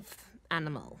live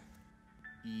animal?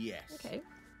 Yes. Okay.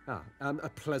 A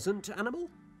pleasant animal?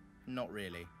 Not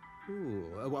really.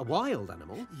 Ooh, a wild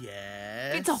animal?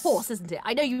 Yes. It's a horse, isn't it?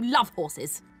 I know you love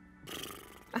horses.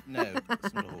 No,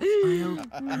 it's not a horse. Wild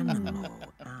animal.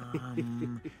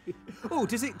 Oh,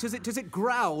 does it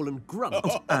growl and grunt?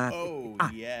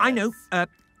 Yes. I know.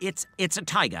 It's a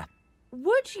tiger.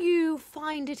 Would you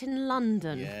find it in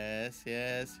London? Yes.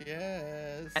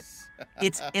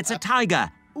 It's a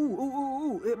tiger.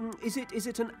 Ooh. Is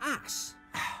it an ass?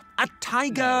 A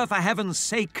tiger, for heaven's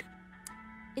sake.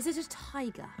 Is it a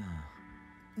tiger?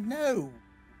 No.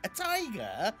 A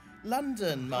tiger?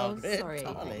 London, Margaret, sorry.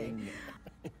 darling.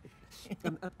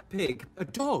 A pig, a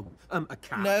dog, a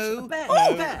cat, No. a bear.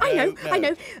 Oh, No, I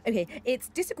know. Okay, it's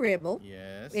disagreeable.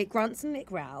 Yes. It grunts and it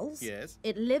growls. Yes.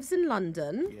 It lives in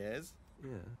London. Yes.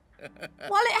 Yeah.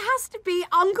 Well, it has to be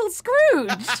Uncle Scrooge.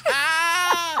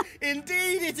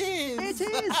 Indeed it is. It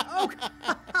is.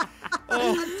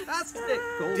 Oh, fantastic.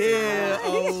 Dear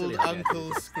old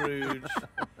Uncle Scrooge.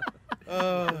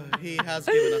 Oh, he has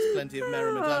given us plenty of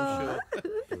merriment, I'm sure.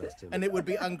 And it would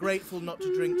be ungrateful not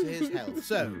to drink to his health.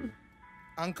 So,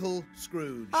 Uncle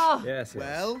Scrooge. Oh. Yes.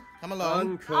 Well, come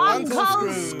along.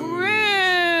 Uncle Scrooge.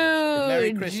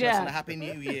 Merry Christmas and a Happy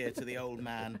New Year to the old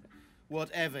man,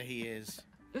 whatever he is.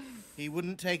 He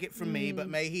wouldn't take it from me, but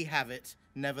may he have it,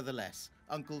 nevertheless.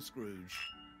 Uncle Scrooge.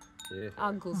 Yeah.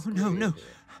 Uncle Scrooge.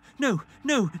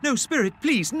 No, Spirit,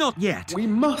 please, not yet. We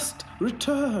must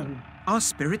return. Are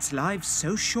Spirit's lives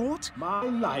so short? My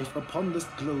life upon this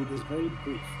globe is very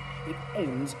brief. It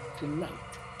ends tonight.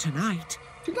 Tonight?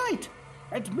 Tonight,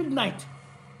 at midnight.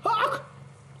 Hark!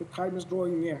 The time is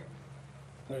drawing near.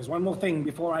 There is one more thing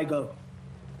before I go.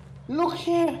 Look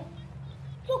here.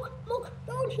 Look,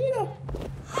 down here.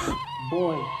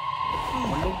 Boy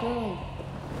and a girl.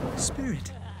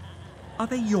 Spirit, are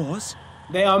they yours?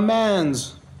 They are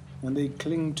man's, and they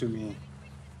cling to me,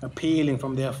 appealing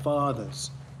from their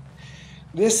fathers.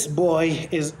 This boy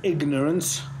is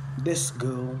ignorance, this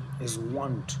girl is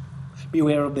want.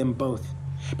 Beware of them both,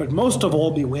 but most of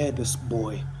all beware this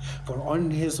boy, for on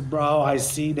his brow I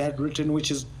see that written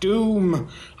which is doom,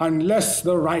 unless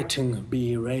the writing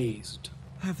be erased.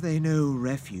 Have they no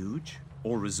refuge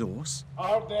or resource?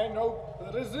 Are there no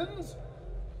prisons?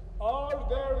 Are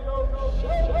there no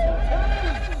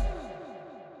shelters?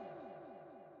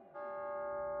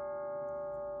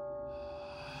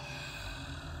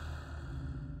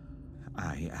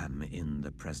 I am in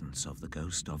the presence of the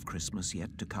ghost of Christmas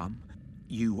yet to come.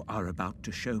 You are about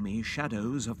to show me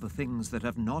shadows of the things that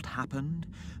have not happened,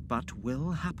 but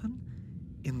will happen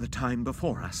in the time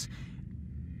before us.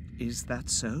 Is that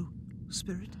so,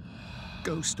 Spirit?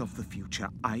 Ghost of the future,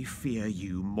 I fear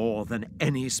you more than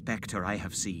any spectre I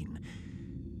have seen.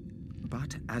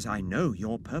 But as I know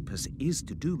your purpose is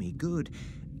to do me good,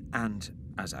 and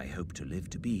as I hope to live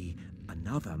to be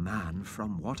another man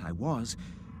from what I was,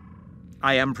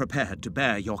 I am prepared to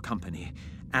bear your company,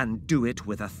 and do it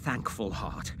with a thankful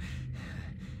heart.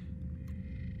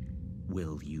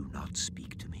 Will you not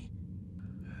speak to me?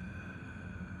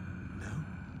 No?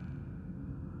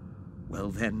 Well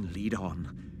then, lead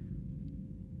on.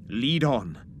 Lead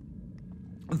on.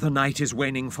 The night is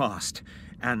waning fast,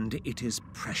 and it is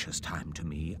precious time to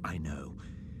me, I know.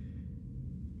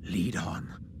 Lead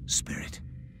on, Spirit.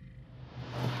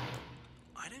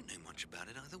 I don't know much about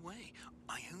it either way.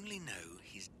 I only know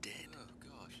he's dead. Oh,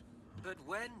 gosh. But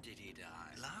when did he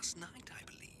die? Last night, I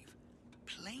believe.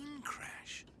 Plane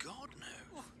crash. God knows.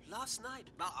 Oh, last night?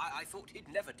 I thought he'd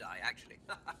never die, actually.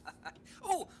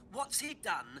 Oh, what's he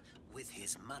done with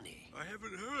his money? I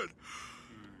haven't heard.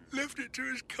 Left it to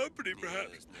his company,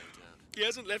 perhaps. Yes, no doubt. He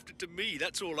hasn't left it to me,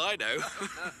 that's all I know.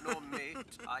 Nor me,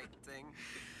 type thing.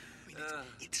 I mean,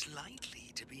 it's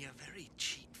likely to be a very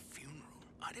cheap funeral.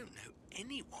 I don't know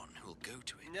anyone who'll go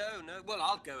to it. No. Well,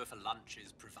 I'll go if a lunch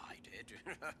is provided.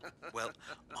 Well,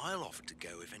 I'll offer to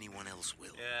go if anyone else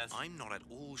will. Yes. I'm not at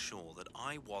all sure that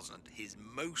I wasn't his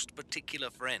most particular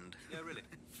friend. Yeah, really?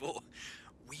 For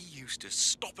we used to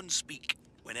stop and speak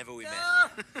whenever we met.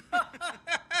 Bye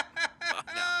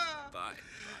now. Bye.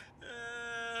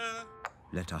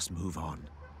 Let us move on.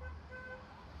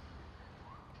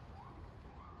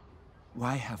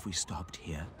 Why have we stopped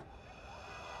here?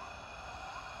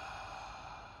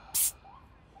 Psst.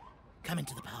 Come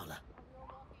into the parlour.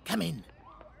 Come in.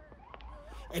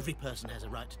 Every person has a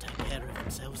right to take care of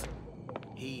themselves.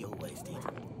 He always did.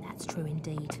 That's true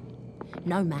indeed.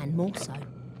 No man more so.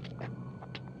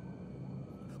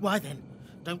 Why then,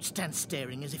 don't stand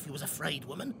staring as if you was afraid,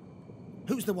 woman.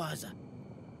 Who's the wiser?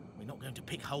 We're not going to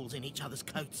pick holes in each other's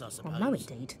coats, I suppose. Well, no,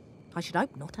 indeed. I should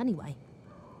hope not, anyway.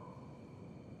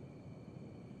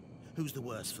 Who's the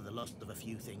worse for the loss of a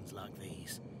few things like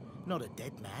these? Not a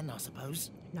dead man, I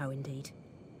suppose. No, indeed.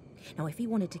 Now, if he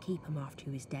wanted to keep him after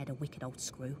he was dead, a wicked old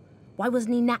screw, why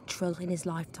wasn't he natural in his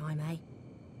lifetime, eh?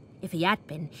 If he had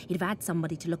been, he'd have had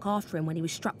somebody to look after him when he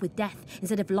was struck with death,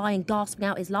 instead of lying gasping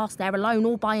out his last there alone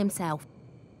all by himself.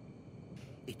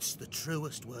 It's the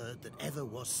truest word that ever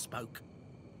was spoke.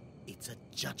 It's a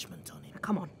judgment on him. Now,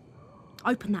 come on.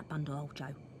 Open that bundle, old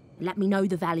Joe, and let me know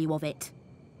the value of it.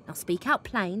 Now, speak out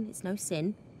plain, it's no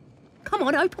sin. Come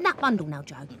on, open that bundle now,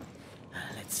 Joe.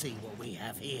 Let's see what we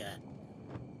have here.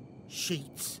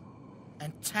 Sheets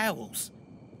and towels.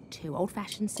 2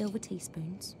 old-fashioned silver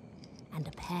teaspoons and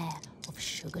a pair of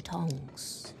sugar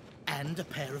tongs. And a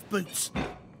pair of boots.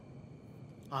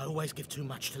 I always give too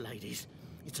much to ladies.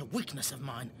 It's a weakness of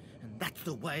mine, and that's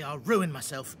the way I ruin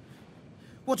myself.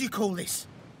 What do you call this?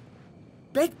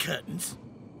 Bed curtains?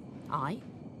 Aye.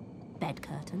 Bed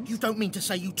curtains. You don't mean to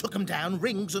say you took them down,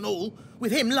 rings and all,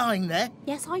 with him lying there?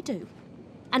 Yes, I do.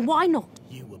 And why not?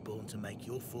 You were born to make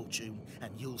your fortune,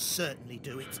 and you'll certainly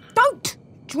do it. Don't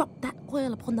drop that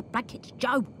oil upon the blankets,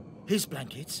 Joe. His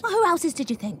blankets? Well, who else's did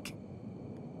you think?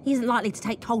 He isn't likely to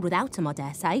take cold without him, I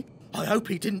dare say. I hope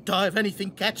he didn't die of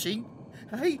anything catching.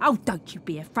 Hey? Oh, don't you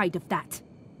be afraid of that.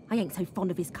 I ain't so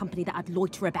fond of his company that I'd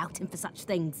loiter about him for such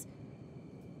things.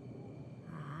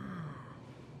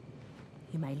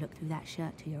 You may look through that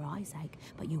shirt to your eyes ache,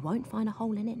 but you won't find a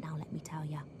hole in it now, let me tell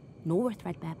you. Nor a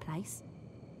threadbare place.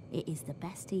 It is the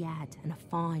best he had, and a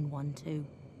fine one too.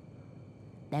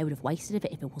 They would have wasted of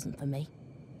it if it wasn't for me.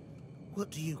 What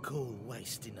do you call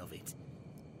wasting of it?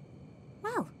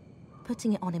 Well,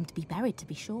 putting it on him to be buried, to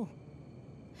be sure.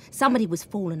 Somebody was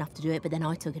fool enough to do it, but then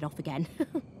I took it off again.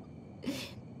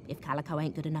 If calico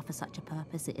ain't good enough for such a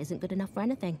purpose, it isn't good enough for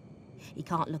anything. He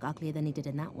can't look uglier than he did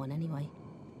in that one, anyway.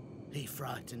 He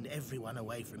frightened everyone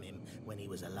away from him when he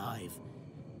was alive,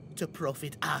 to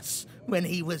profit us when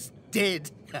he was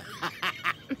dead.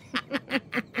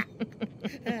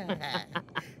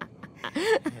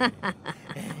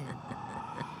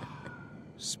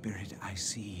 Spirit, I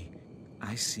see.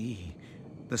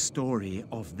 The story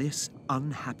of this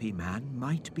unhappy man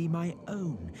might be my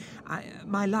own.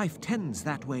 My life tends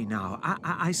that way now.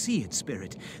 I see it,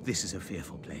 Spirit. This is a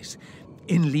fearful place.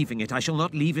 In leaving it, I shall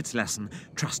not leave its lesson.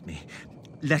 Trust me.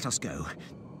 Let us go.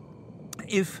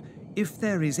 If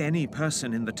there is any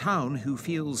person in the town who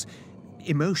feels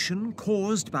emotion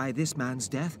caused by this man's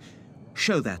death,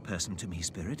 show that person to me,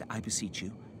 Spirit, I beseech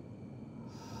you.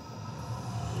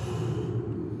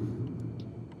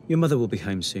 Your mother will be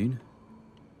home soon.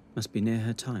 Must be near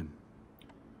her time.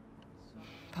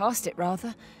 Past it,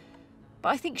 rather. But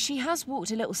I think she has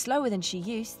walked a little slower than she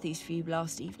used these few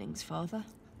last evenings, Father.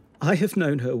 I have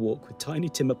known her walk with Tiny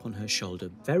Tim upon her shoulder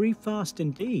very fast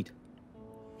indeed.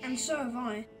 And so have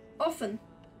I. Often.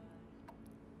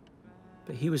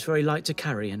 But he was very light to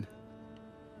carry, and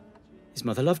his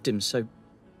mother loved him, so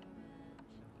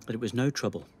that it was no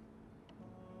trouble.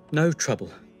 No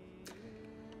trouble.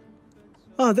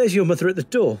 Ah, there's your mother at the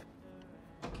door.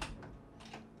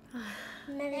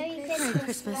 Merry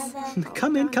Christmas.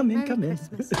 Come in.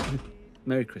 Christmas.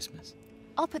 Merry Christmas.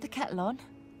 I'll put the kettle on.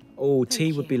 Oh,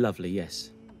 tea would be lovely,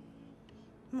 yes.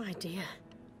 My dear,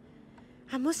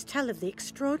 I must tell of the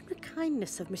extraordinary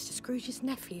kindness of Mr. Scrooge's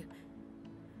nephew.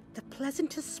 The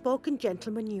pleasantest spoken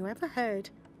gentleman you ever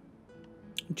heard.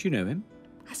 Do you know him?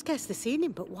 I scarcely seen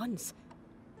him but once.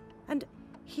 And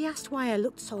he asked why I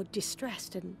looked so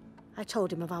distressed, and I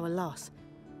told him of our loss.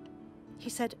 He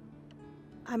said,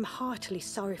 "I'm heartily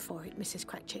sorry for it, Mrs.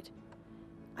 Cratchit,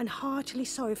 and heartily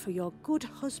sorry for your good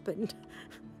husband."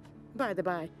 By the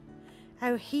by,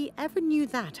 how he ever knew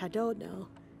that, I don't know.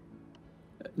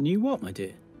 Knew what, my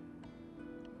dear?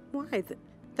 Why,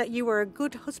 that you were a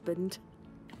good husband.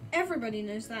 Everybody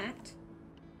knows that.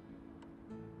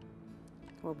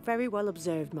 Well, very well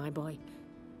observed, my boy.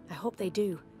 I hope they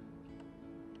do.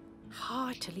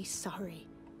 Heartily sorry,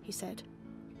 he said.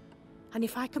 And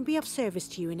if I can be of service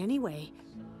to you in any way,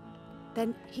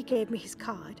 then he gave me his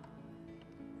card.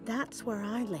 That's where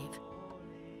I live.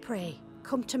 Pray,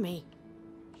 come to me.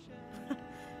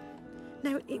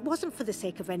 Now, it wasn't for the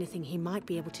sake of anything he might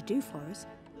be able to do for us,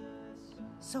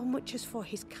 so much as for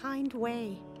his kind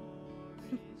way.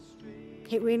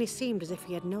 It really seemed as if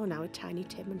he had known our Tiny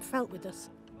Tim and felt with us.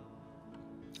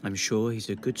 I'm sure he's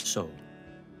a good soul.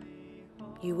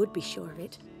 You would be sure of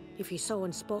it if you saw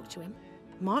and spoke to him.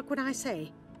 Mark what I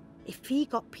say. If he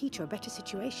got Peter a better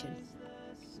situation.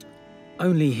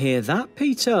 Only hear that,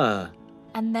 Peter?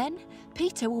 And then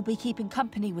Peter will be keeping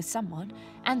company with someone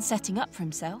and setting up for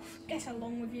himself. Get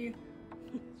along with you.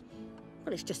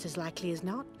 Well, it's just as likely as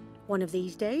not. One of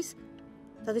these days.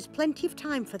 Though there's plenty of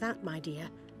time for that, my dear.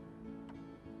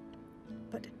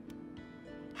 But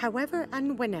however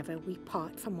and whenever we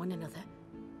part from one another,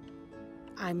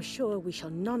 I'm sure we shall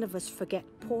none of us forget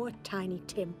poor Tiny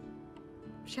Tim.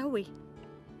 Shall we?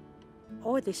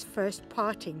 Or this first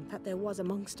parting that there was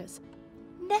amongst us.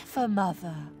 Never,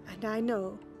 Mother. And I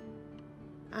know,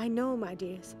 my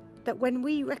dears, that when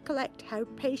we recollect how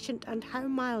patient and how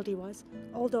mild he was,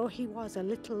 although he was a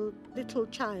little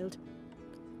child,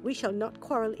 we shall not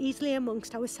quarrel easily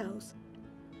amongst ourselves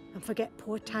and forget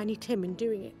poor Tiny Tim in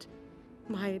doing it.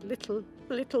 My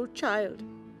little child.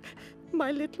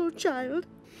 My little child.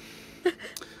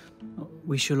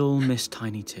 We shall all miss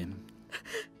Tiny Tim.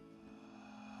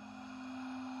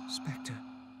 Spectre,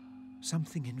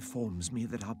 something informs me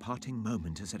that our parting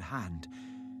moment is at hand.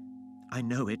 I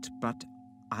know it, but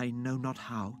I know not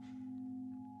how.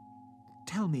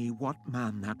 Tell me what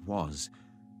man that was,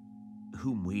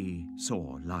 whom we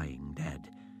saw lying dead.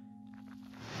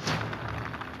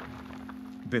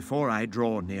 Before I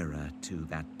draw nearer to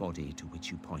that body to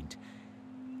which you point,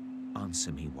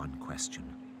 answer me one question.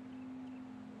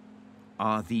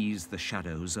 Are these the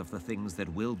shadows of the things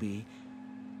that will be,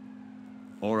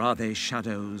 or are they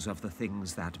shadows of the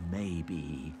things that may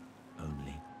be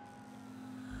only?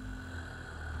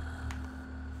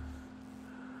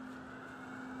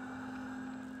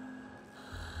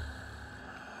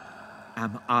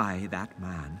 Am I that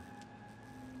man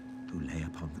who lay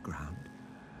upon the ground?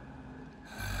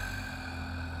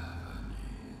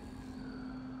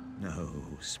 No,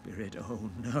 Spirit, oh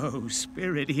no,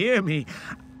 Spirit, hear me.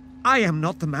 I am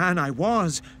not the man I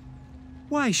was.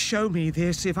 Why show me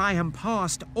this if I am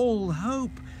past all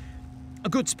hope? A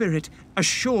good Spirit,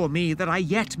 assure me that I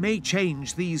yet may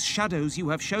change these shadows you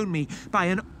have shown me by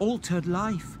an altered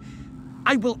life.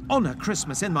 I will honour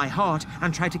Christmas in my heart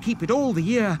and try to keep it all the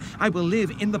year. I will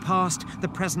live in the past, the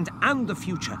present, and the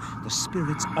future. The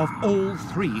spirits of all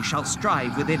three shall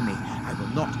strive within me. I will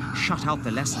not shut out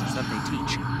the lessons that they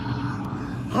teach.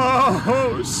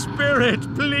 Oh, Spirit,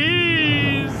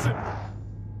 please!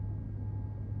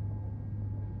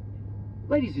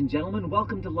 Ladies and gentlemen,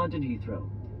 welcome to London Heathrow.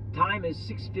 Time is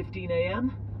 6:15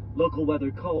 a.m., local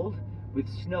weather cold, with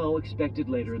snow expected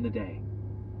later in the day.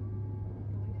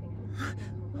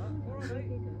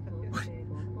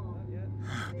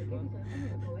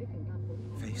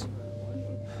 Face,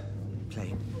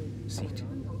 plane, seat,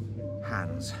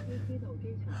 hands.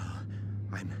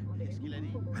 I'm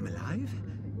alive?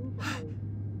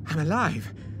 I'm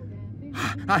alive!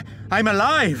 I'm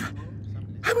alive!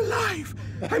 I'm alive!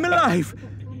 I'm alive!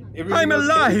 I'm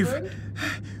alive!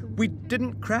 We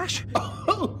didn't crash?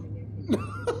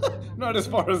 Not as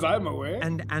far as I'm aware.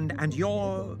 And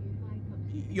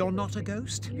you're not a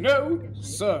ghost? No,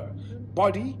 sir.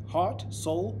 Body, heart,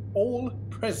 soul, all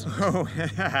present. Oh,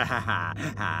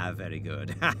 very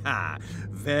good.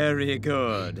 Very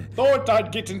good. Thought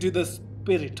I'd get into the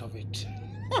spirit of it.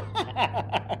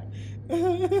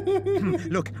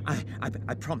 Look,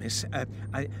 I promise,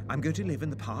 I'm going to live in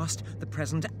the past, the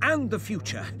present, and the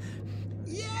future.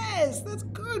 Yes, that's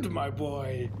good, my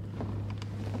boy.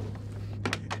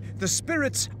 The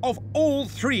spirits of all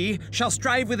three shall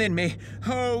strive within me.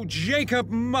 Oh, Jacob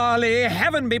Marley,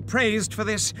 heaven be praised for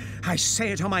this. I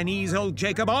say it on my knees, old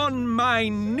Jacob, on my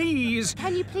knees.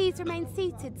 Can you please remain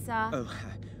seated, sir? Oh,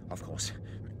 of course.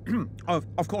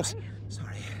 Of course.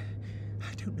 Sorry.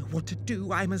 I don't know what to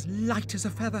do. I'm as light as a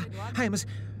feather. I am as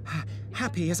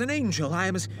happy as an angel. I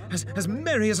am as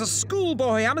merry as a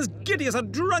schoolboy. I'm as giddy as a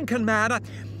drunken man.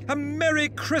 A Merry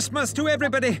Christmas to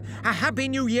everybody. A Happy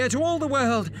New Year to all the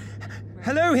world.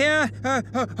 Hello here.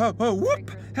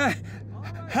 Whoop.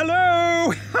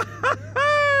 Hello.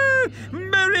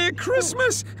 Merry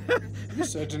Christmas. You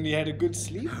certainly had a good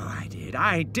sleep. Oh,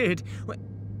 I did.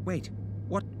 Wait,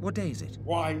 what day is it?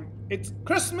 Why, it's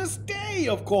Christmas Day,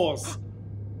 of course.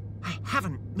 I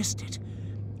haven't missed it.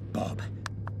 Bob.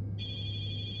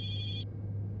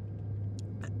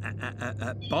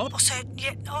 Bob? Oh, sir,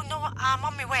 yeah, oh, no, I'm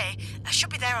on my way. I should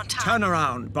be there on time. Turn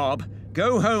around, Bob.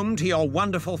 Go home to your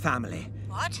wonderful family.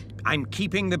 What? I'm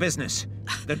keeping the business.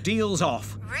 The deal's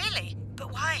off. Really?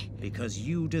 But why? Because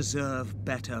you deserve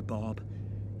better, Bob.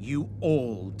 You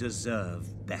all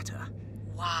deserve better.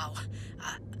 Wow.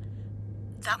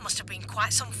 That must have been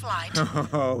quite some flight.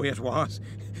 Oh, it was.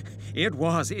 It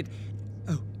was.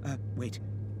 Oh, wait.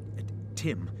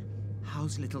 Tim,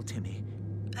 how's little Timmy?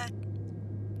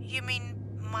 You mean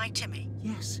my Timmy?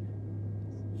 Yes.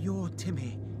 Your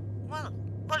Timmy. Well,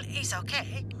 he's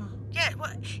okay. Yeah,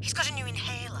 well, he's got a new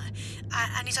inhaler,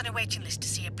 and he's on a waiting list to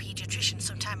see a paediatrician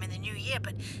sometime in the new year,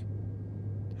 but...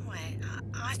 Wait,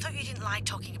 I thought you didn't like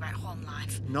talking about home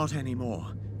life. Not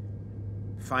anymore.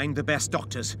 Find the best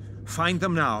doctors. Find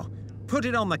them now. Put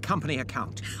it on the company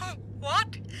account.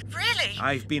 What? Really?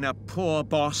 I've been a poor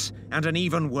boss and an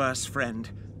even worse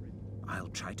friend. I'll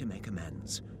try to make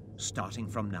amends, starting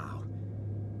from now.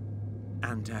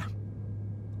 And,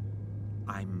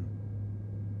 I'm...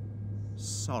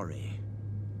 sorry.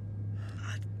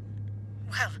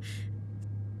 Well,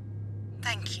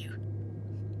 thank you.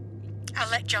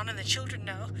 I'll let John and the children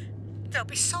know. They'll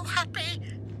be so happy.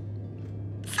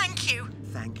 Thank you.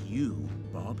 Thank you,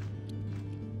 Bob.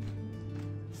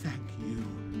 Thank you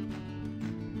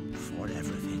for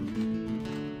everything.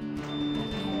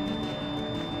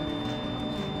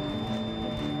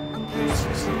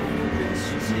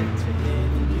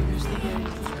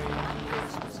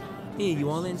 Here you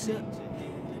are then, sir.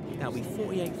 That'll be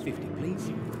 $48.50,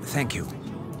 please. Thank you.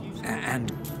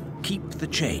 And keep the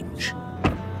change.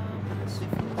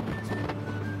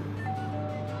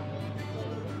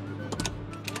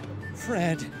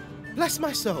 Fred. Bless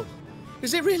my soul.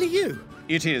 Is it really you?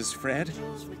 It is, Fred.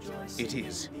 It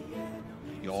is.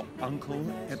 Your Uncle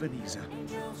Ebenezer.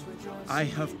 I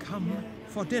have come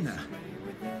for dinner.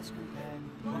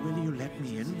 Will you let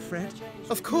me in, Fred?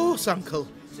 Of course, Uncle.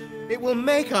 It will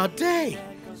make our day.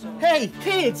 Hey,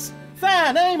 kids!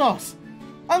 Fan, Amos!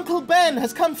 Uncle Ben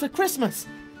has come for Christmas.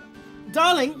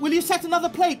 Darling, will you set another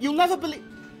plate? You'll never believe...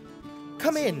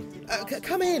 Come in.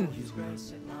 Come in.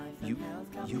 You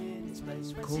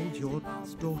called your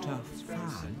daughter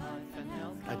Fan?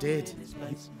 I did.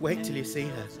 Wait till you see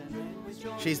her.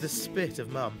 She's the spit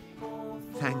of Mum.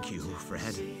 Thank you,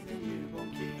 Fred.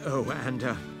 Oh, and,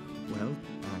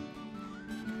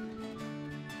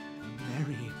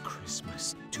 Merry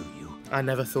Christmas to you. I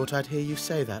never thought I'd hear you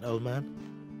say that, old man.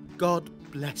 God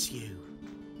bless you.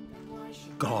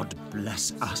 God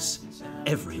bless us,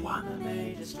 everyone.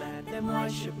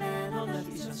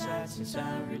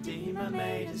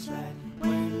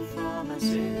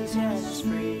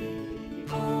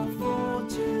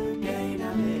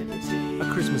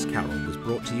 A Christmas Carol was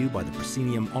brought to you by the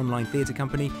Proscenium Online Theatre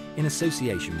Company in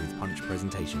association with Punch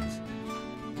Presentations.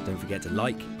 Don't forget to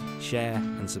like, share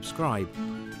and subscribe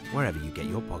wherever you get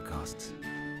your podcasts.